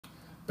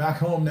Back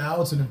home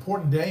now, it's an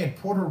important day in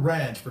Porter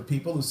Ranch for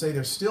people who say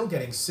they're still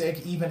getting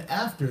sick even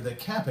after the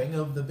capping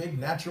of the big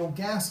natural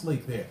gas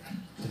leak there.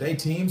 Today,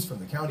 teams from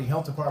the County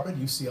Health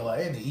Department,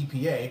 UCLA, and the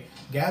EPA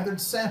gathered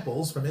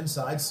samples from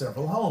inside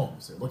several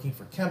homes. They're looking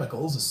for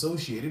chemicals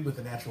associated with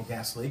the natural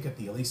gas leak at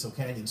the Aliso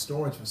Canyon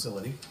storage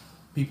facility.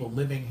 People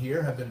living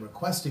here have been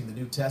requesting the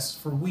new tests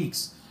for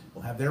weeks.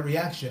 We'll have their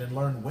reaction and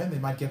learn when they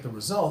might get the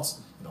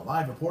results in a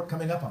live report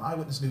coming up on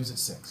Eyewitness News at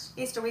 6.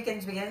 Easter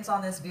weekend begins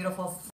on this beautiful